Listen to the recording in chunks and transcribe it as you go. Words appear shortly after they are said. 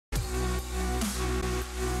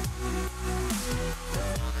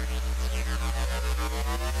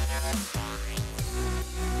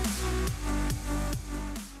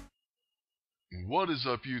What is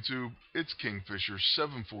up, YouTube? It's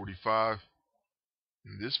Kingfisher745,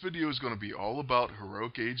 and this video is going to be all about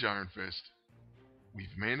Heroic Age Iron Fist.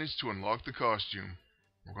 We've managed to unlock the costume.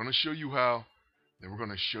 We're going to show you how, then we're going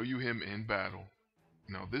to show you him in battle.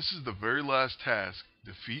 Now this is the very last task,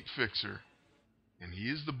 Defeat Fixer, and he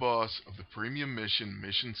is the boss of the premium mission,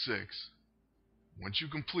 Mission 6. Once you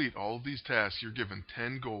complete all of these tasks, you're given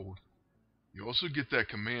 10 gold. You also get that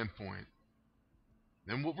command point.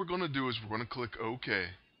 Then what we're going to do is we're going to click OK,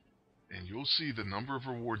 and you'll see the number of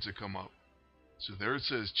rewards that come up. So there it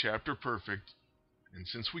says Chapter Perfect, and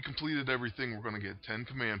since we completed everything, we're going to get 10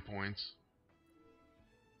 command points.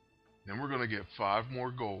 Then we're going to get 5 more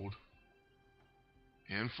gold.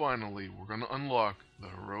 And finally, we're going to unlock the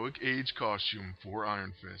Heroic Age costume for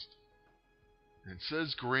Iron Fist. And it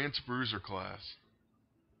says grants Bruiser class.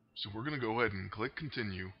 So we're going to go ahead and click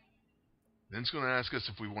Continue. Then it's going to ask us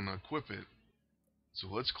if we want to equip it. So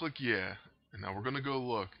let's click yeah, and now we're going to go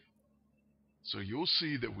look. So you'll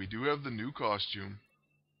see that we do have the new costume,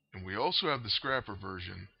 and we also have the scrapper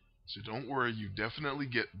version. So don't worry, you definitely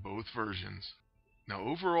get both versions. Now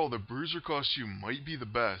overall, the Bruiser costume might be the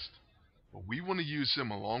best, but we want to use him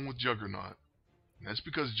along with Juggernaut. And that's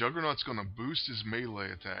because Juggernaut's going to boost his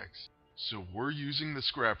melee attacks. So we're using the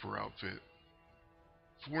scrapper outfit.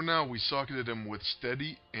 For now, we socketed him with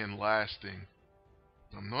Steady and Lasting.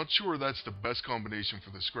 I'm not sure that's the best combination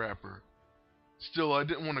for the scrapper. Still, I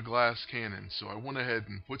didn't want a glass cannon, so I went ahead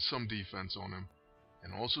and put some defense on him,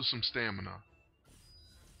 and also some stamina.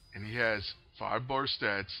 And he has 5-bar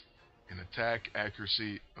stats in attack,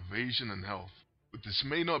 accuracy, evasion, and health. But this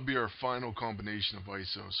may not be our final combination of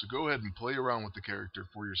ISO, so go ahead and play around with the character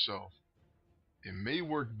for yourself. It may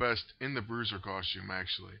work best in the Bruiser costume,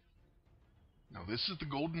 actually. Now this is the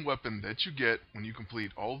golden weapon that you get when you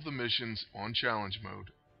complete all of the missions on challenge mode.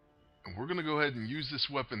 And we're going to go ahead and use this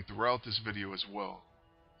weapon throughout this video as well.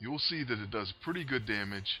 You'll see that it does pretty good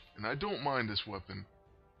damage, and I don't mind this weapon.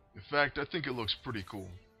 In fact, I think it looks pretty cool.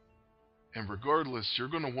 And regardless, you're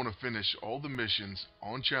going to want to finish all the missions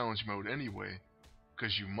on challenge mode anyway,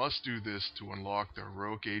 because you must do this to unlock the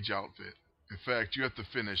Heroic Age outfit. In fact, you have to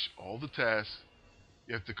finish all the tasks,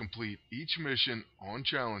 you have to complete each mission on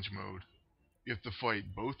challenge mode, you have to fight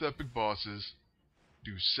both epic bosses,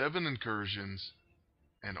 do 7 incursions,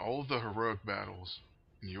 and all of the heroic battles.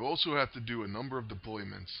 And you also have to do a number of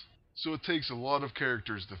deployments. So it takes a lot of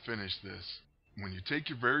characters to finish this. When you take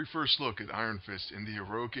your very first look at Iron Fist in the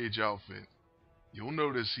Heroic Age outfit, you'll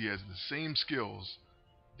notice he has the same skills.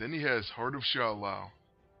 Then he has Heart of Shao-Lao.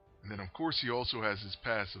 And then of course he also has his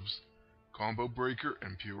passives, Combo Breaker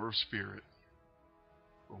and Pure of Spirit.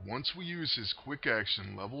 But once we use his quick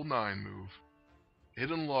action level 9 move, it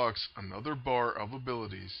unlocks another bar of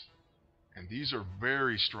abilities, and these are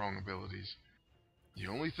very strong abilities. The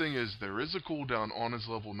only thing is there is a cooldown on his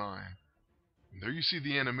level 9. And there you see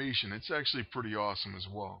the animation, it's actually pretty awesome as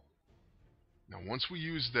well. Now once we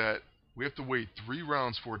use that, we have to wait 3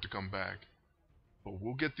 rounds for it to come back. But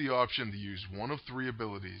we'll get the option to use one of 3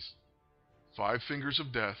 abilities. 5 Fingers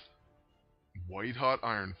of Death, White Hot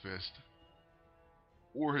Iron Fist,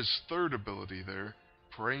 or his third ability there,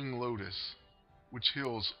 Praying Lotus, which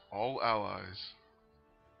heals all allies.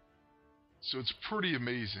 So it's pretty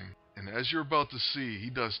amazing, and as you're about to see, he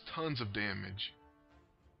does tons of damage,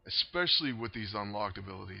 especially with these unlocked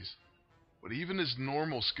abilities. But even his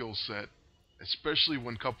normal skill set, especially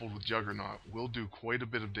when coupled with Juggernaut, will do quite a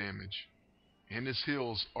bit of damage. And his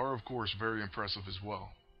heals are of course very impressive as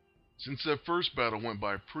well. Since that first battle went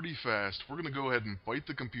by pretty fast, we're going to go ahead and fight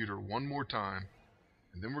the computer one more time,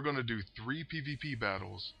 and then we're going to do 3 PvP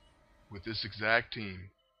battles with this exact team,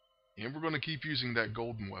 and we're going to keep using that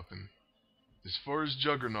golden weapon. As far as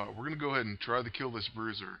Juggernaut, we're going to go ahead and try to kill this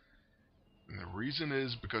Bruiser, and the reason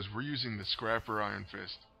is because we're using the Scrapper Iron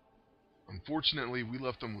Fist. Unfortunately, we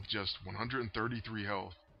left him with just 133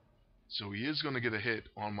 health, so he is going to get a hit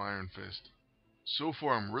on my Iron Fist. So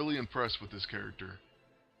far I'm really impressed with this character,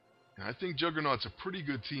 and I think Juggernaut's a pretty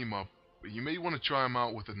good team up, but you may want to try him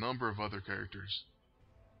out with a number of other characters.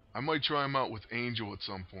 I might try him out with Angel at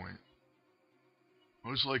some point.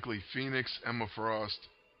 Most likely Phoenix, Emma Frost,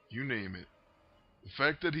 you name it. The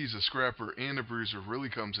fact that he's a scrapper and a bruiser really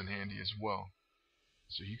comes in handy as well.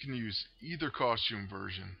 So you can use either costume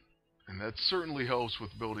version, and that certainly helps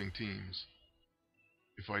with building teams.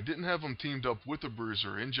 If I didn't have him teamed up with a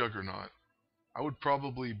bruiser in Juggernaut, I would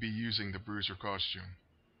probably be using the bruiser costume.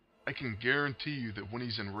 I can guarantee you that when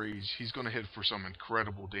he's enraged, he's going to hit for some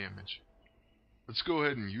incredible damage. Let's go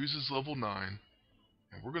ahead and use his level 9.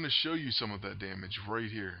 And we're going to show you some of that damage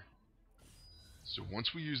right here. So once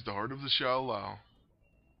we use the Heart of the Shao-Lao,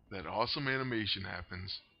 that awesome animation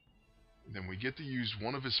happens. then we get to use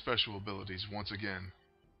one of his special abilities once again.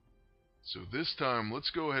 So this time,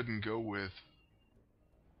 let's go ahead and go with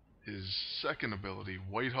his second ability,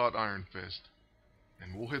 White Hot Iron Fist,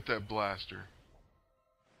 and we'll hit that blaster.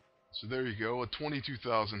 So there you go, a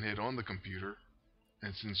 22,000 hit on the computer.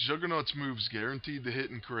 And since Juggernaut's move's guaranteed to hit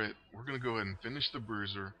and crit, we're going to go ahead and finish the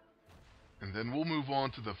Bruiser, and then we'll move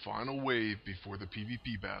on to the final wave before the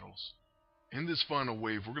PvP battles. In this final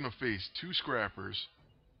wave, we're going to face two Scrappers,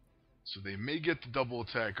 so they may get to double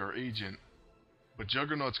attack our agent, but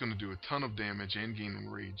Juggernaut's going to do a ton of damage and gain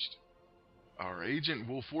Enraged. Our agent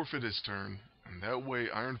will forfeit his turn, and that way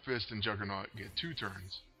Iron Fist and Juggernaut get 2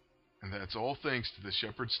 turns. And that's all thanks to the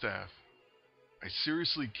Shepherd Staff. I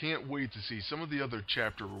seriously can't wait to see some of the other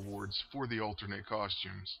chapter rewards for the alternate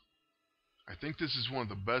costumes. I think this is one of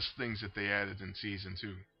the best things that they added in Season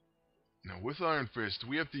 2. Now with Iron Fist,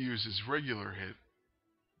 we have to use his regular hit,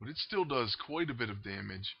 but it still does quite a bit of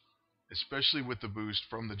damage, especially with the boost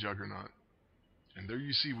from the Juggernaut. And there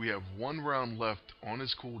you see we have 1 round left on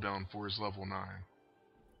his cooldown for his level 9.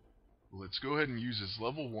 Let's go ahead and use his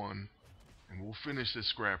level 1, and we'll finish this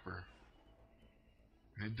Scrapper.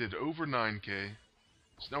 And it did over 9k,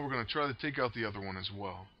 so now we're going to try to take out the other one as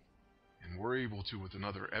well. And we're able to with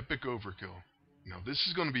another epic overkill. Now this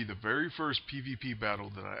is going to be the very first PvP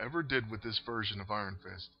battle that I ever did with this version of Iron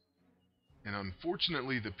Fist. And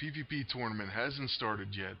unfortunately the PvP tournament hasn't started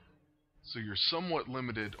yet, so you're somewhat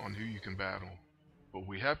limited on who you can battle. But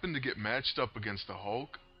we happen to get matched up against a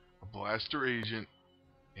Hulk, a Blaster Agent,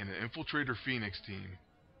 and an Infiltrator Phoenix team.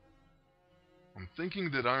 I'm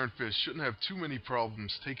thinking that Iron Fist shouldn't have too many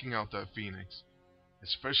problems taking out that Phoenix,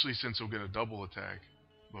 especially since he'll get a double attack.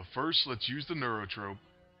 But first, let's use the Neurotrope,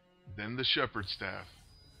 then the Shepherd Staff.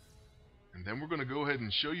 And then we're going to go ahead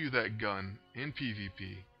and show you that gun in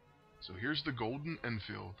PvP. So here's the Golden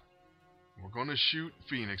Enfield. We're going to shoot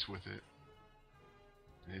Phoenix with it.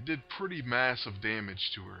 And it did pretty massive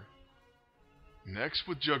damage to her. Next,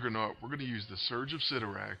 with Juggernaut, we're going to use the Surge of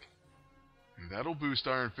Sidorak. And that'll boost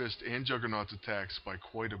Iron Fist and Juggernaut's attacks by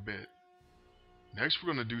quite a bit. Next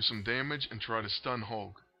we're going to do some damage and try to stun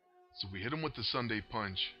Hulk, so we hit him with the Sunday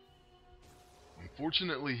Punch.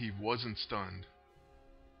 Unfortunately he wasn't stunned.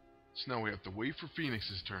 So now we have to wait for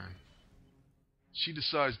Phoenix's turn. She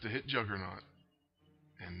decides to hit Juggernaut.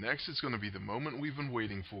 And next it's going to be the moment we've been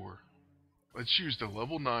waiting for. Let's use the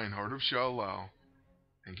level 9 Heart of Shao-Lao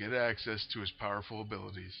and get access to his powerful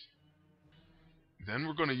abilities. Then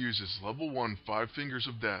we're going to use his level 1 5 Fingers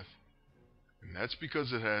of Death, and that's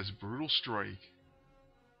because it has Brutal Strike.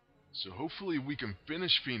 So hopefully we can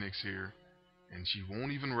finish Phoenix here, and she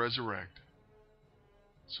won't even resurrect.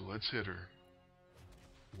 So let's hit her.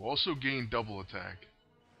 We'll also gain double attack.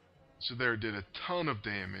 So there, it did a ton of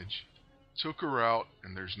damage, took her out,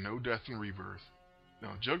 and there's no death and rebirth.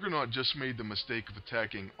 Now Juggernaut just made the mistake of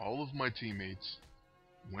attacking all of my teammates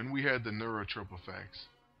when we had the Neurotrope effects.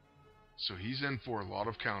 So he's in for a lot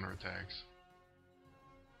of counterattacks.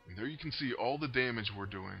 And there you can see all the damage we're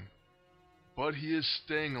doing. But he is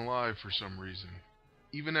staying alive for some reason,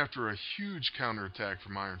 even after a huge counterattack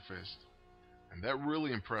from Iron Fist. And that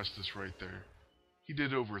really impressed us right there. He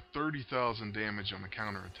did over 30,000 damage on the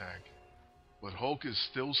counterattack. But Hulk is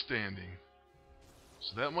still standing.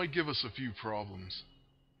 So that might give us a few problems.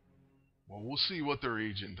 Well, we'll see what their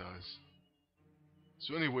agent does.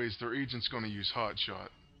 So anyways, their agent's going to use Hot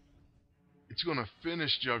Shot. It's going to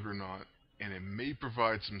finish Juggernaut, and it may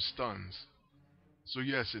provide some stuns. So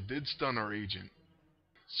yes, it did stun our agent.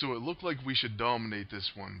 So it looked like we should dominate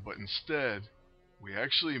this one, but instead, we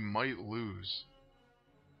actually might lose.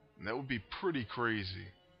 And that would be pretty crazy.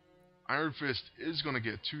 Iron Fist is going to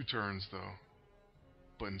get 2 turns though.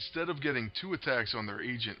 But instead of getting 2 attacks on their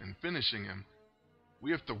agent and finishing him,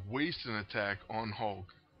 we have to waste an attack on Hulk.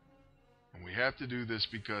 And we have to do this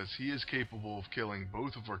because he is capable of killing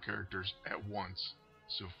both of our characters at once.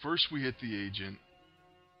 So first we hit the agent,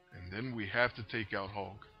 and then we have to take out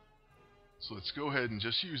Hulk. So let's go ahead and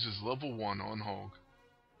just use his level 1 on Hulk.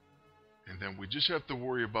 And then we just have to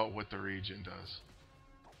worry about what their agent does.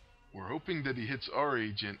 We're hoping that he hits our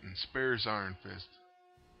agent and spares Iron Fist.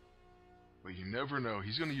 But you never know,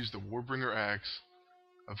 he's going to use the Warbringer Axe,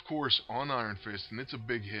 of course on Iron Fist, and it's a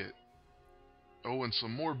big hit. Oh, and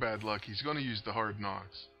some more bad luck, he's going to use the Hard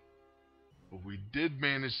Knocks. But we did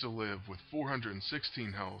manage to live with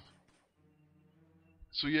 416 health.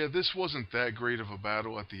 So yeah, this wasn't that great of a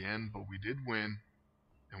battle at the end, but we did win.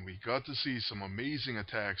 And we got to see some amazing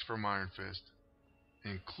attacks from Iron Fist,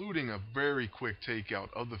 including a very quick takeout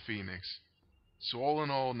of the Phoenix. So all in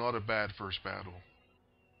all, not a bad first battle.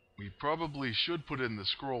 We probably should put in the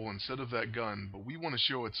scroll instead of that gun, but we want to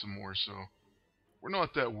show it some more, so we're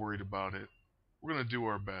not that worried about it. We're going to do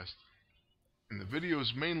our best. And the video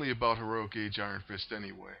is mainly about Heroic Age Iron Fist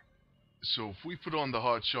anyway. So if we put on the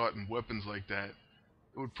hot shot and weapons like that,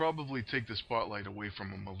 it would probably take the spotlight away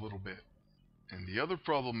from him a little bit. And the other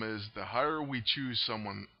problem is, the higher we choose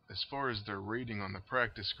someone as far as their rating on the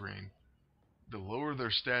practice screen, the lower their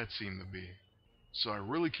stats seem to be. So I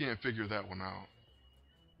really can't figure that one out.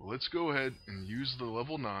 Well, let's go ahead and use the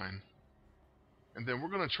level 9. And then we're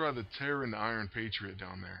going to try to tear into Iron Patriot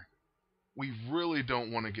down there. We really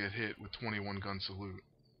don't want to get hit with 21 gun salute.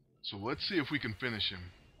 So let's see if we can finish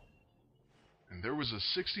him. And there was a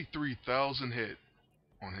 63,000 hit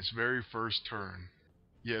on his very first turn.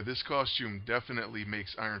 Yeah, this costume definitely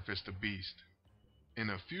makes Iron Fist a beast. In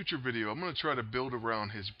a future video, I'm going to try to build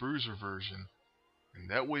around his Bruiser version, and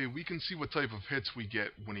that way we can see what type of hits we get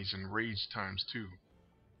when he's enraged ×2.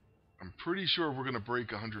 I'm pretty sure we're going to break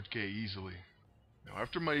 100k easily. Now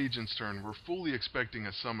after my agent's turn, we're fully expecting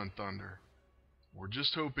a Summon Thunder. We're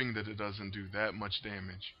just hoping that it doesn't do that much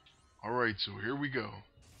damage. Alright, so here we go.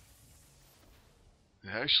 It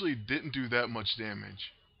actually didn't do that much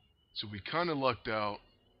damage, so we kinda lucked out.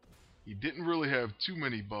 He didn't really have too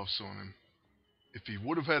many buffs on him. If he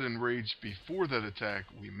would have had Enraged before that attack,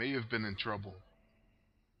 we may have been in trouble.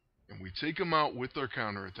 And we take him out with our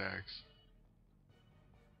counterattacks.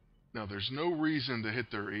 Now there's no reason to hit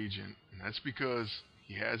their agent, and that's because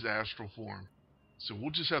he has Astral Form. So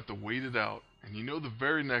we'll just have to wait it out, and you know the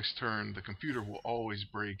very next turn the computer will always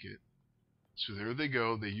break it. So there they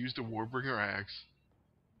go, they used a Warbringer Axe,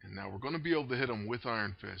 and now we're going to be able to hit him with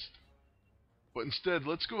Iron Fist. But instead,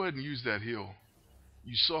 let's go ahead and use that heal.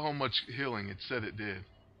 You saw how much healing it said it did.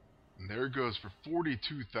 And there it goes for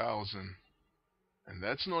 42,000. And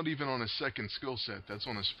that's not even on his second skill set, that's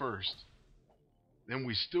on his first. Then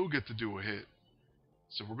we still get to do a hit.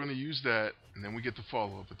 So we're going to use that, and then we get the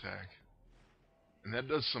follow-up attack. And that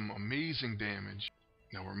does some amazing damage.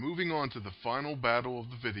 Now we're moving on to the final battle of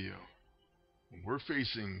the video. And we're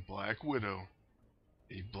facing Black Widow,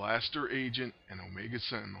 a Blaster Agent, and Omega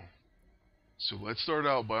Sentinel. So let's start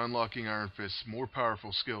out by unlocking Iron Fist's more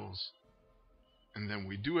powerful skills. And then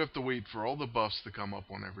we do have to wait for all the buffs to come up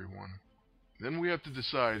on everyone. Then we have to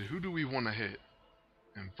decide who do we want to hit.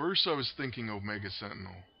 And first I was thinking Omega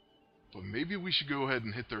Sentinel, but maybe we should go ahead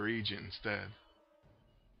and hit their agent instead.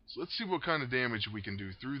 So let's see what kind of damage we can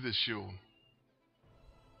do through this shield.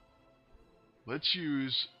 Let's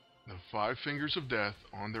use the 5 Fingers of Death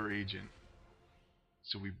on their agent.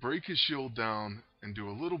 So we break his shield down and do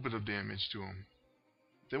a little bit of damage to him.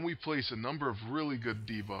 Then we place a number of really good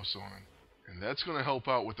debuffs on him, and that's going to help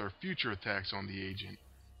out with our future attacks on the agent.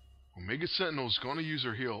 Omega Sentinel is going to use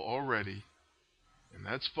her heal already, and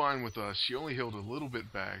that's fine with us. She only healed a little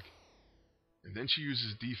bit back, and then she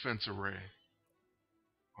uses Defense Array.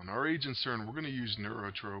 On our agent's turn, we're going to use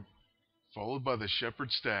Neurotrope, followed by the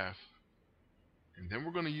Shepherd's Staff, and then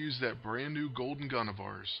we're going to use that brand new golden gun of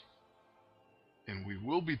ours. And we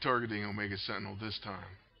will be targeting Omega Sentinel this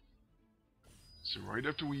time. So right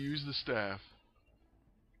after we use the staff,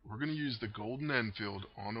 we're going to use the Golden Enfield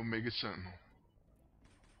on Omega Sentinel.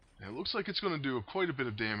 And it looks like it's going to do quite a bit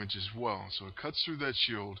of damage as well. So it cuts through that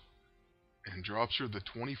shield and drops her the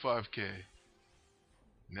 25k.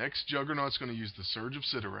 Next, Juggernaut's going to use the Surge of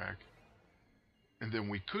Sidorak. And then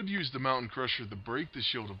we could use the Mountain Crusher to break the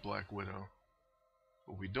shield of Black Widow.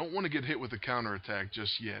 But we don't want to get hit with a counterattack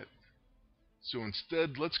just yet. So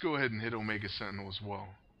instead, let's go ahead and hit Omega Sentinel as well.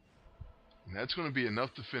 And that's going to be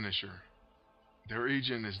enough to finish her. Their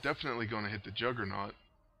agent is definitely going to hit the Juggernaut.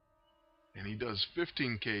 And he does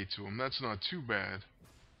 15k to him. That's not too bad.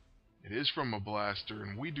 It is from a blaster,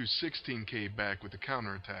 and we do 16k back with the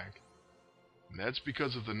counterattack. And that's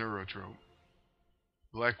because of the Neurotrope.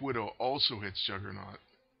 Black Widow also hits Juggernaut.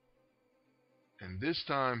 And this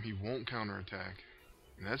time, he won't counterattack.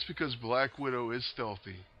 And that's because Black Widow is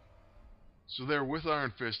stealthy. So there, with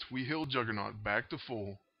Iron Fist, we heal Juggernaut back to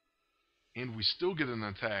full, and we still get an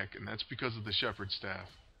attack, and that's because of the Shepherd's Staff.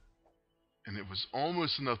 And it was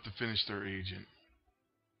almost enough to finish their agent.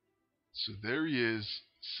 So there he is,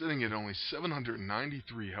 sitting at only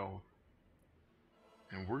 793 health.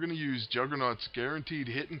 And we're going to use Juggernaut's guaranteed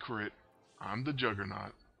hit and crit, I'm the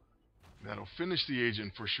Juggernaut. That'll finish the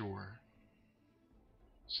agent for sure.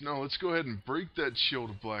 So now let's go ahead and break that shield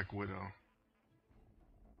of Black Widow.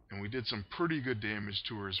 And we did some pretty good damage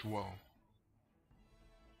to her as well.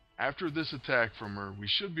 After this attack from her, we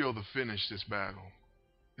should be able to finish this battle.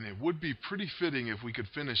 And it would be pretty fitting if we could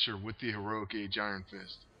finish her with the Heroic Age Iron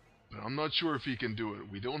Fist. But I'm not sure if he can do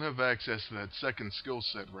it. We don't have access to that second skill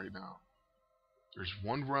set right now. There's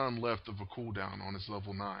one round left of a cooldown on his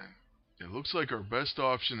level 9. It looks like our best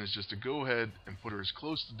option is just to go ahead and put her as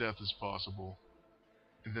close to death as possible,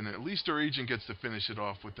 and then at least our agent gets to finish it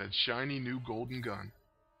off with that shiny new golden gun.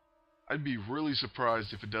 I'd be really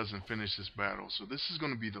surprised if it doesn't finish this battle, so this is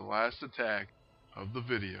going to be the last attack of the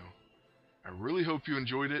video. I really hope you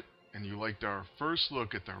enjoyed it, and you liked our first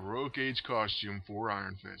look at the Heroic Age costume for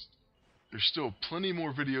Iron Fist. There's still plenty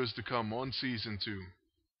more videos to come on Season 2,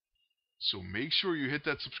 so make sure you hit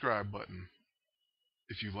that subscribe button.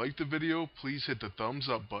 If you liked the video, please hit the thumbs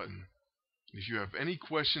up button. If you have any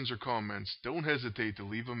questions or comments, don't hesitate to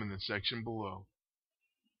leave them in the section below.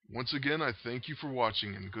 Once again, I thank you for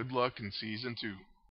watching and good luck in Season 2.